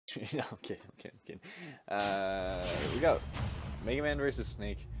No, I'm kidding. We got Mega Man versus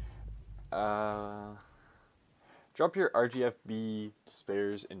Snake. Drop your RGFB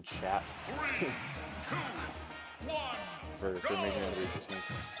despairs in chat. for Mega Man versus Snake.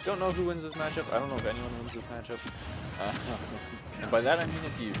 Don't know who wins this matchup. I don't know if anyone wins this matchup. And by that I mean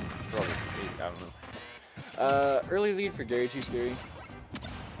it's you. Probably. I don't know. Early lead for Garry2Scary.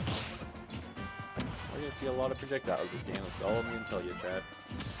 We're gonna see a lot of projectiles this game. That's all I'm gonna tell you, Chad.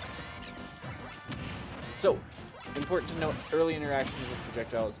 So, important to note, early interactions with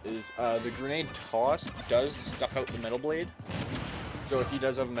projectiles is the grenade toss does stuff out the metal blade. So if he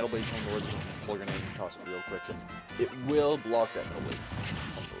does have a metal blade coming towards him, pull a grenade and toss it real quick, and it will block that metal blade.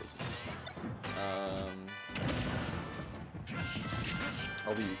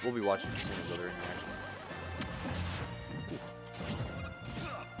 We'll be watching some of his other interactions.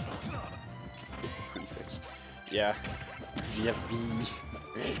 Get the prefix. Yeah. GFB.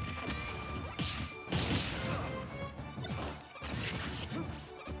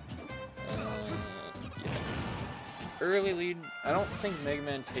 Early lead. I don't think Mega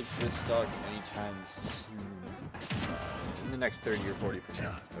Man takes this stock anytime soon. In the next 30 or 40%,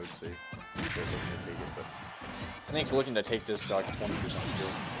 I would say. He's looking to take it, but Snake's looking to take this stock 20% still.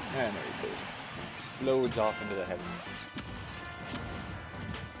 And there he goes. Explodes off into the heavens.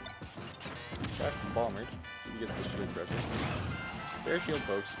 Crash bombered. So we get the shield pressure. Fair shield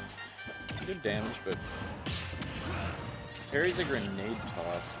pokes. Good damage, but parries the grenade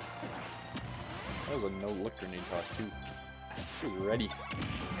toss. That was a no-look grenade toss, too. He was ready.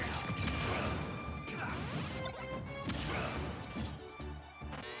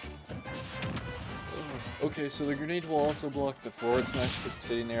 Okay, so the grenade will also block the forward smash that's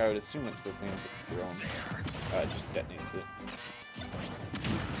sitting there. I would assume it's the same if it's thrown. It just detonates it.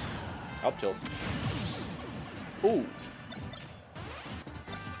 Up tilt. Ooh!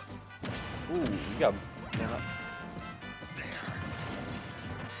 Ooh, you got blown up.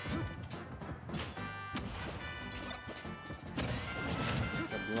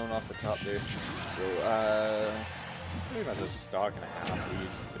 Blown off the top there. So, pretty much a stock and a half lead.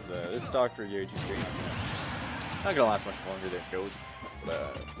 Because, this stock for Garry2Scary not gonna last much longer than it goes.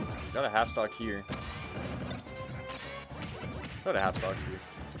 But, got a half stock here. Got a half stock here.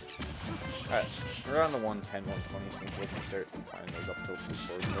 Alright, we're on the 110, 120 sync. We can start finding those up tilts and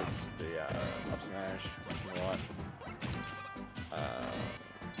forward tilts. The, up smash, we've seen a lot.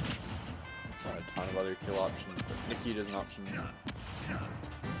 Not a ton of other kill options, but Nikita's an option.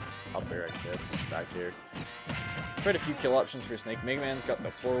 Up air, I guess. Back air. Quite a few kill options for Snake. Mega Man's got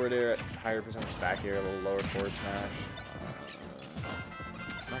the forward air at higher percentage, back air, a little lower forward smash.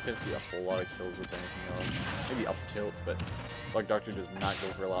 I'm not going to see a whole lot of kills with anything else. Maybe up tilt, but BugDoctor does not go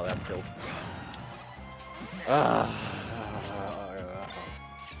for a lot of up tilt.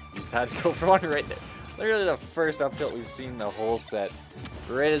 You just had to go for one right there. Literally the first up tilt we've seen the whole set.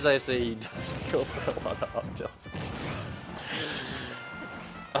 Right as I say, he doesn't go for a lot of up tilts.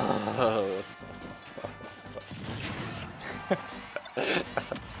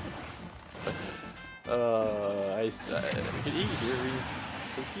 Can he hear me?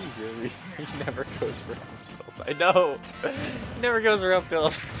 Does he hear me? He never goes for up tilts. I know! He never goes for up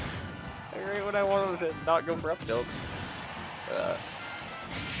tilt. Right when I want him to not go for up tilt.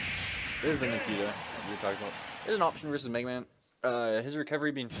 There's the Nikita you were talking about. There's an option versus Mega Man. His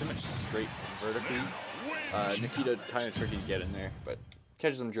recovery being too much straight vertically. Nikita kind of tricky to get in there, but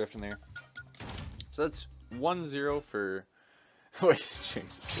catches him drifting there. So that's 1-0 for... Wait,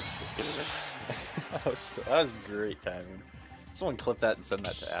 that was great timing. Someone clip that and send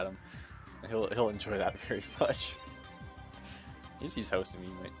that to Adam. He'll enjoy that very much. At least he's hosting me,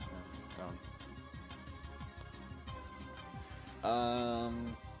 right?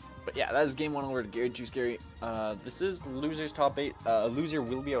 But yeah, that is game 1 over to Garry2Scary. This is the loser's top 8. Loser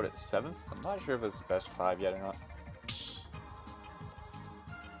will be out at 7th. I'm not sure if it's best of 5 yet or not.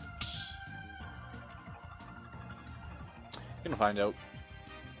 Gonna find out.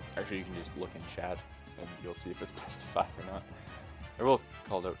 Actually, you can just look in chat and you'll see if it's best of 5 or not. They're both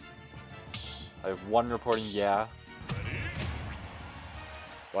called out. I have one reporting yeah.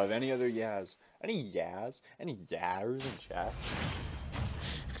 Do I have any other yas? Any yas? Any yars in chat?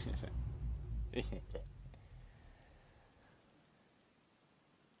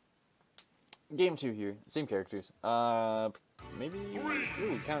 Game 2 here. Same characters. Maybe...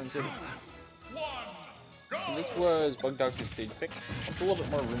 Ooh, Counting City. So this was BugDoctor's stage pick. It's a little bit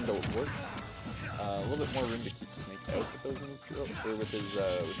more room to work. A little bit more room to keep Snake out with those move drills, or with his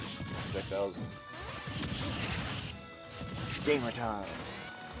projectiles. Gamer time.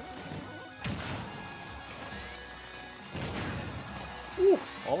 Ooh.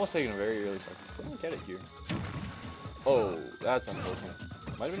 Almost taking a very early second. Still don't get it here. Oh, that's unfortunate.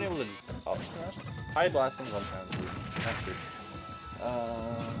 Might have been able to just up smash. High blast him one time too. Not sure.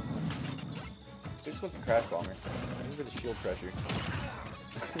 Sticks with the crash bomber. Maybe for the shield pressure.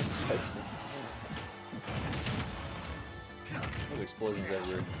 Spicy. There's explosions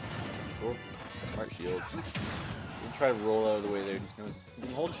everywhere. Oh, smart shield. You try to roll out of the way there. Just knows you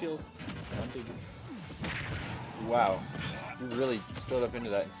can hold shield. Wow. You really stood up into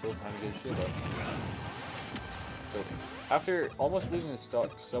that and still time to get a shield up. So, after almost losing his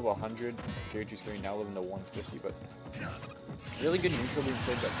stock sub 100, Garry2Scary now living to 150, but really good neutral being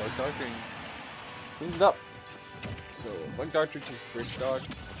played by BugDoctor and cleans it up. So, BugDoctor takes first stock.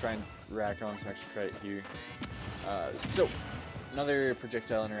 I'll try and rack on some extra credit here. So, another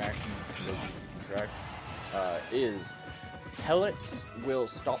projectile interaction is pellets will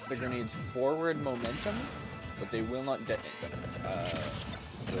stop the grenade's forward momentum, but they will not detonate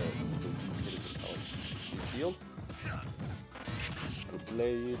them. Shield.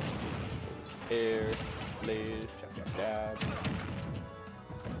 Blade. Air. Blade. Jab.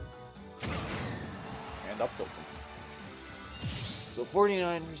 And up tilts him. So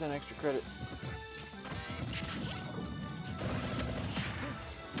 49% extra credit.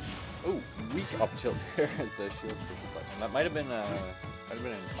 Oh, weak up tilt there as the shield button. That might have been an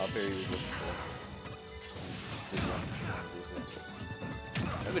up air he was looking for.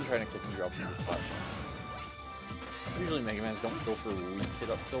 I've been trying to kick and drop from the platform. Usually Mega Mans don't go for a weak hit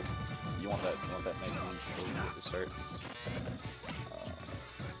up tilt. So you want that nice weak shoulder at the start.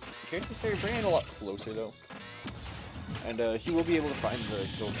 Garry2Scary bringing it a lot closer though. And he will be able to find the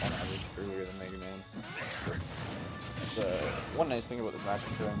kills on average earlier than Mega Man. So, it's, one nice thing about this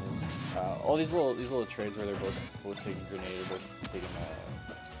matchup for him is all these little trades where they're both taking grenade or both taking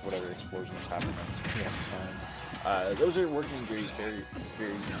whatever explosion is happening on the screen at the time. Those are working in Gary's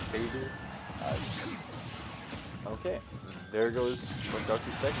Gary's favor. Okay, there goes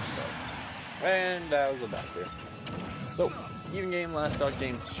BugDoctor's second stock. And that was a back there. So, even game, last stock,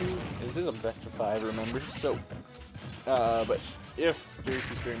 game 2. This is a best of 5, remember? So, but if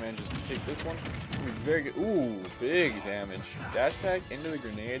Garry2Scary manages to take this one, it'll be very good. Ooh, big damage. Dash tag into the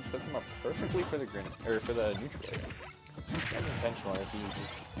grenade sets him up perfectly for the grenade, or for the neutral area. That's intentional if he was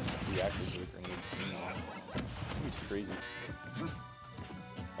just reacting to the grenade. That'd be crazy.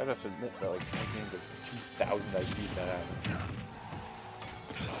 I'd have to admit that like some games of 2,000 IQ that happens.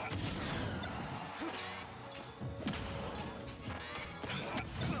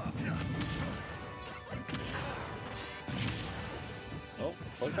 Oh,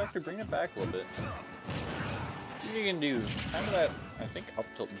 BugDoctor, bring it back a little bit. What you can do? Kind of that, I think, up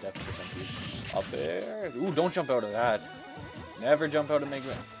tilt depth percentage. Up there. Ooh, don't jump out of that. Never jump out of Mega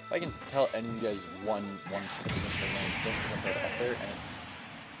Man. If I can tell any of you guys one thing, don't jump out up there, and it's...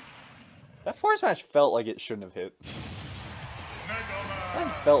 That forward smash felt like it shouldn't have hit.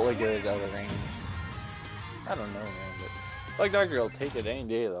 That felt like it was out of range. I don't know, man, but BugDoctor will take it any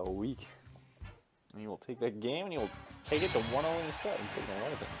day of the week. And he will take that game and he will take it to 1-0 in a set. He's taking a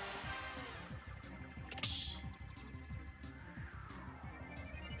lot of things.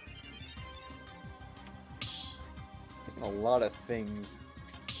 Taking a lot of things.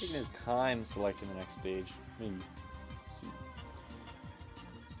 Taking his time selecting the next stage. Maybe. See.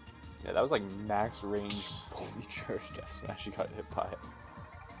 Yeah, that was like max range, fully charged F smash he got hit by it.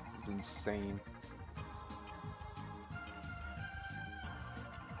 It's insane.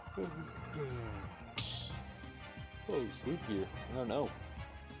 Oh, sleep here. I don't know.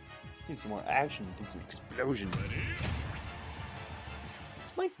 Need some more action. Need some explosions.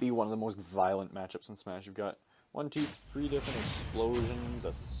 This might be one of the most violent matchups in Smash. You've got 1, 2, 3 different explosions,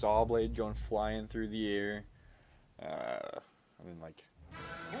 a saw blade going flying through the air. I mean, like,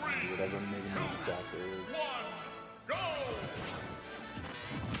 whatever Mega Man got there. Go!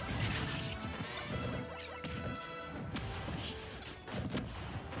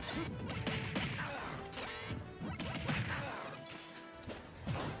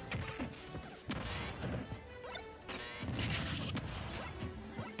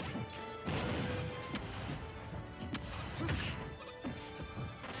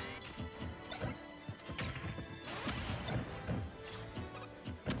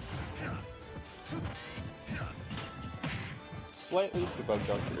 Slightly for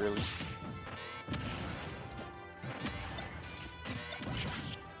BugDoctor early.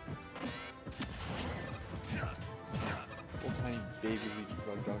 Full tiny baby lead for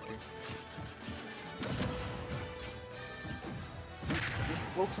BugDoctor. Just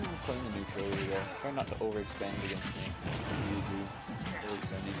focusing on playing the neutral really well. Try not to overextend against me. It's easy to do.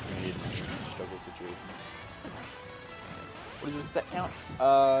 Overextending grenade in a juggle situation. What is the set count?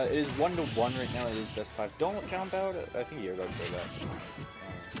 It is 1-1 right now. It is best 5. Don't jump out. I think you already said that. You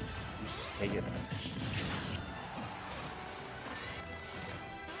just take it.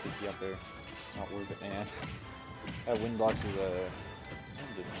 Take you up there. Not worth it, man. That wind box is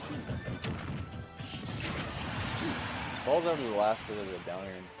falls out of the last of the downer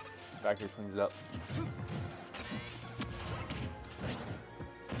and back here cleans it up.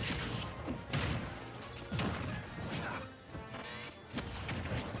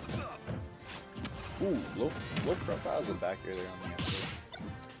 Ooh, low profile the back here there on the outside.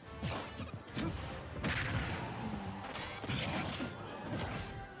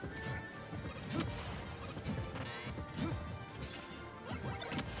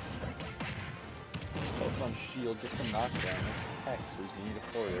 Focus on shield, get some knockdown. Heck, so you need a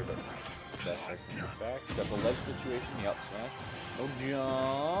forwarder, but that's like back. Got the ledge situation, the up smash. No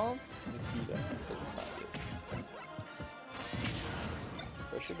jump. Nikita doesn't find it.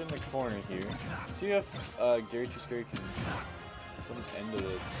 Pressured in the corner here. See if Garry2Scary can put an end to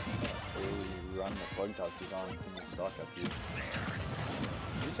this early run that BugDoctor is on from the stock up here.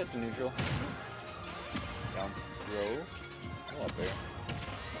 Reset to neutral. Down throw. Oh, up there.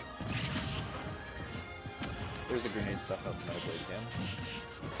 There's a grenade stuff up in Metal Blade again.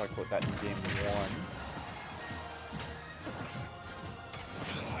 We'll talk about that in game 1.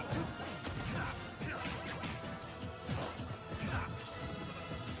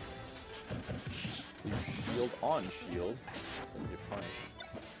 Shield on shield. Doesn't get punished.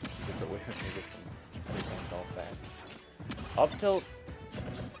 She gets away with me, gets some percent off that. Up tilt.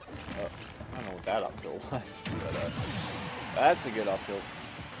 I don't know what that up tilt was, but that's a good up tilt.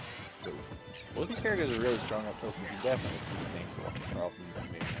 So, both these characters are really strong up tilt, because you definitely see Snakes a lot more often than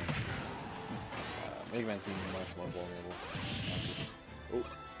Mega Man. Mega Man's being much more vulnerable. Oh,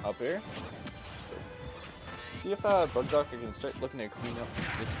 up air. So, see if BugDoctor can start looking to clean up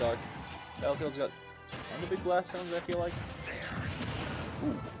this stock. Battlefield's got kind of big blast sounds, I feel like.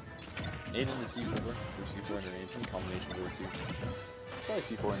 Ooh. Nade into C4. Or C4 into nade. Some combination of those two. Probably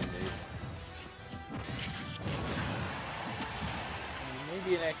C4 into nade.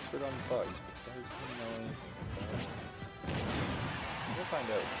 Maybe an expert on bugs, but there's no... We'll find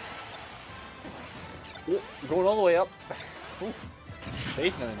out. Ooh, going all the way up.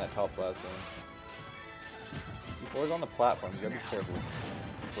 Facing him in that top blast zone. C4's on the platform, you gotta be careful.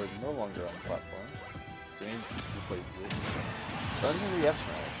 C4 is no longer on the platform. Grenade replaces it. Runs into the F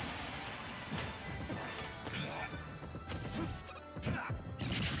smash.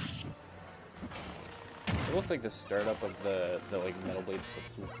 It looked like the startup of the like Metal Blade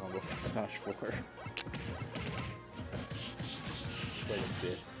footstool combo from Smash 4. Quite a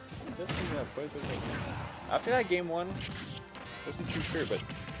bit. After that game 1, wasn't too sure, but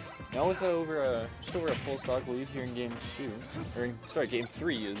now with just over a full stock lead here in game 2, or sorry, game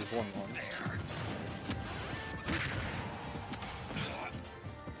 3 is 1-1.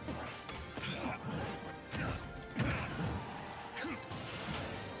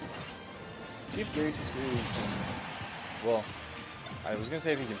 See if Garry2Scary can, well, I was gonna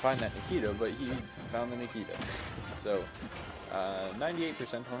say if he can find that Nikita, but he found the Nikita. So,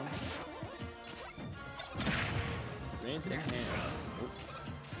 98% on him. Grenades in hand. Oops.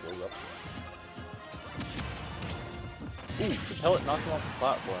 Goes up. Ooh, the pellet knocked him off the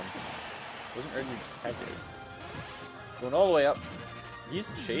platform. Wasn't ready to attack it. Going all the way up.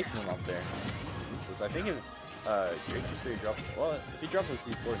 He's chasing him up there. So I think if Garry2Scary dropped, well, if he dropped the C4,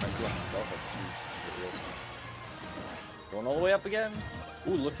 he might be on himself at 2. Going all the way up again.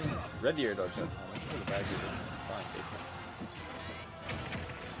 Ooh, looking red air dodge that time. The bag here. Fine, take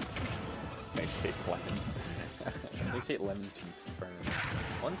Snakes 8 lemons. Snakes 8 lemons confirmed.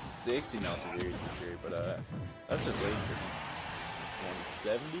 160 now for Garry2Scary, but that's just waiting for him.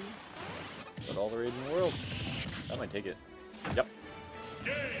 170. But all the rage in the world. That might take it. Yep.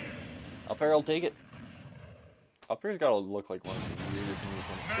 Up air will take it. Up air's gotta look like one of the weirdest moves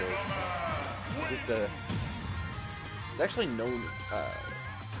when it kills. It's actually known,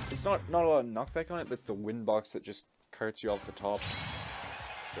 it's not a lot of knockback on it, but it's the wind box that just carts you off the top.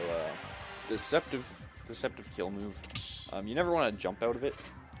 So, deceptive kill move. You never want to jump out of it.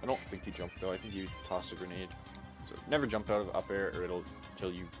 I don't think you jump though, I think you toss a grenade. So, never jump out of up air or it'll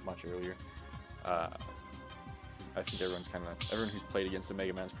kill you much earlier. I think everyone who's played against the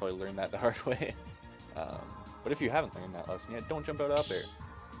Mega Man's probably learned that the hard way. But if you haven't learned that lesson yet, don't jump out up there.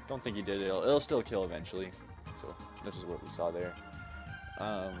 Don't think you did it. It'll still kill eventually. So this is what we saw there.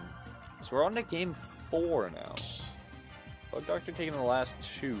 So we're on to game 4 now. BugDoctor taking the last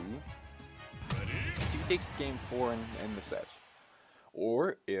 2. See if he takes game 4 in the set.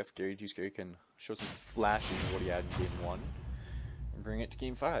 Or if Garry2Scary can show some flashes of what he had in game 1. bring it to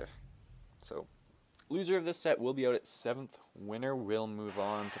game 5. So, loser of this set will be out at 7th. Winner will move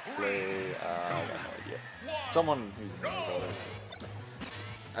on to play, I got no idea. Someone who's in those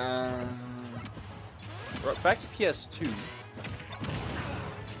other. We're back to PS2.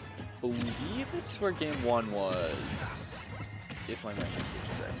 Believe this is where game 1 was. If my memory is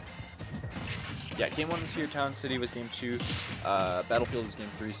correct. Yeah, game 1 was here, Town City was game 2, Battlefield was game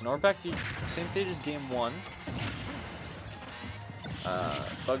 3, so now we're back to the same stage as game 1.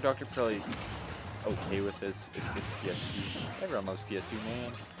 BugDoctor probably okay with this, it's PS2. Everyone loves PS2,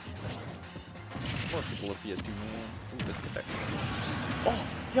 man. More people love PS2, man. Ooh, let's get back. Oh,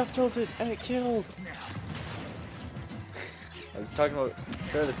 you up tilted, and it killed! I was talking about,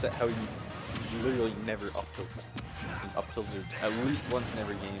 start of the set, how he literally never up tilts. He's up tilted at least once in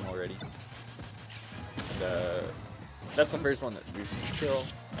every game already. And, that's the first one that we've seen kill.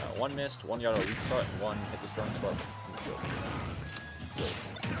 One missed, one got a weak spot, and one hit the strong spot and killed. So,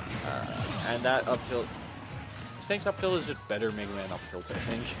 and that up tilt, Snake's up tilt is just better Mega Man up tilt, I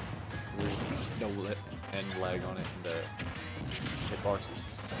think. There's just no lit and lag on it, and the hitbox is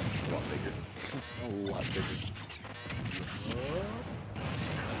a lot bigger. A lot bigger.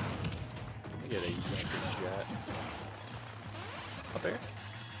 Let me get a chat. Up there?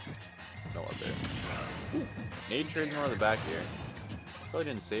 No, up there. Ooh. Nade trades more on the back here. Probably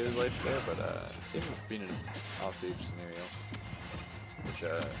didn't save his life there, but saved him from being in an offstage scenario. Which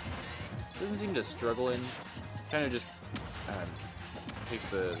doesn't seem to struggle in. Kind of just takes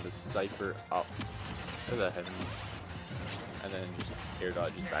the cipher up to the heavens and then just air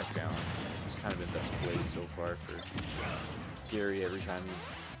dodges back down. It's kind of been the play so far for Gary every time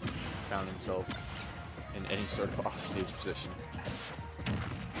he's found himself in any sort of offstage position.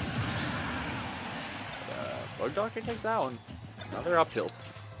 BugDoctor takes that one. Another up tilt.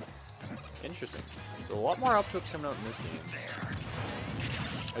 Interesting. So a lot more up tilts coming out in this game.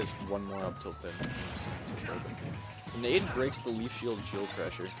 There's one more up tilt than the nade breaks the leaf shield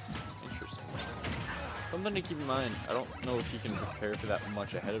pressure. Interesting. Something to keep in mind. I don't know if he can prepare for that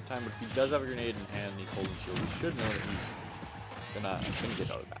much ahead of time, but if he does have a grenade in hand and he's holding shield, he should know that he's gonna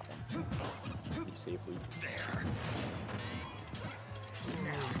get out of that one pretty safely.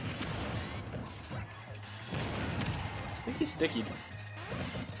 I think he's sticky. I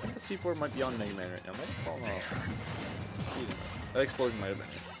think the C4 might be on Mega Man right now. Might have fallen off. Let's see. That explosion might have been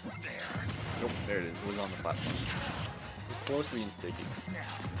it. Nope, there it is. It was on the platform. It's close to being sticky.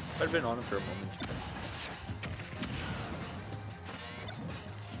 Might have been on him for a moment.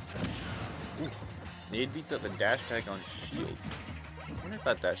 Ooh. Nade beats up a dash tag on shield. I wonder if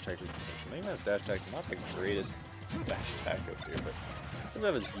that dash tag was potential. Mega Man's dash tag is not the greatest dash tag out here, but it does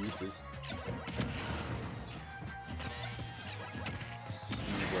have its uses.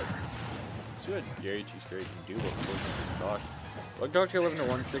 See what Garry2Scary can do while closing his stock. BugDoctor 11 to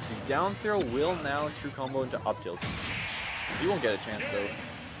 160. Down throw will now true combo into up tilt. He won't get a chance though.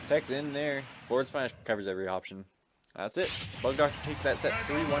 Tech's in there. Forward smash covers every option. That's it. BugDoctor takes that set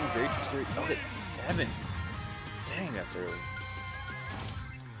 3-1. Garry2Scary out at 7. Dang, that's early.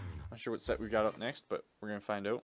 Not sure what set we got up next, but we're gonna find out.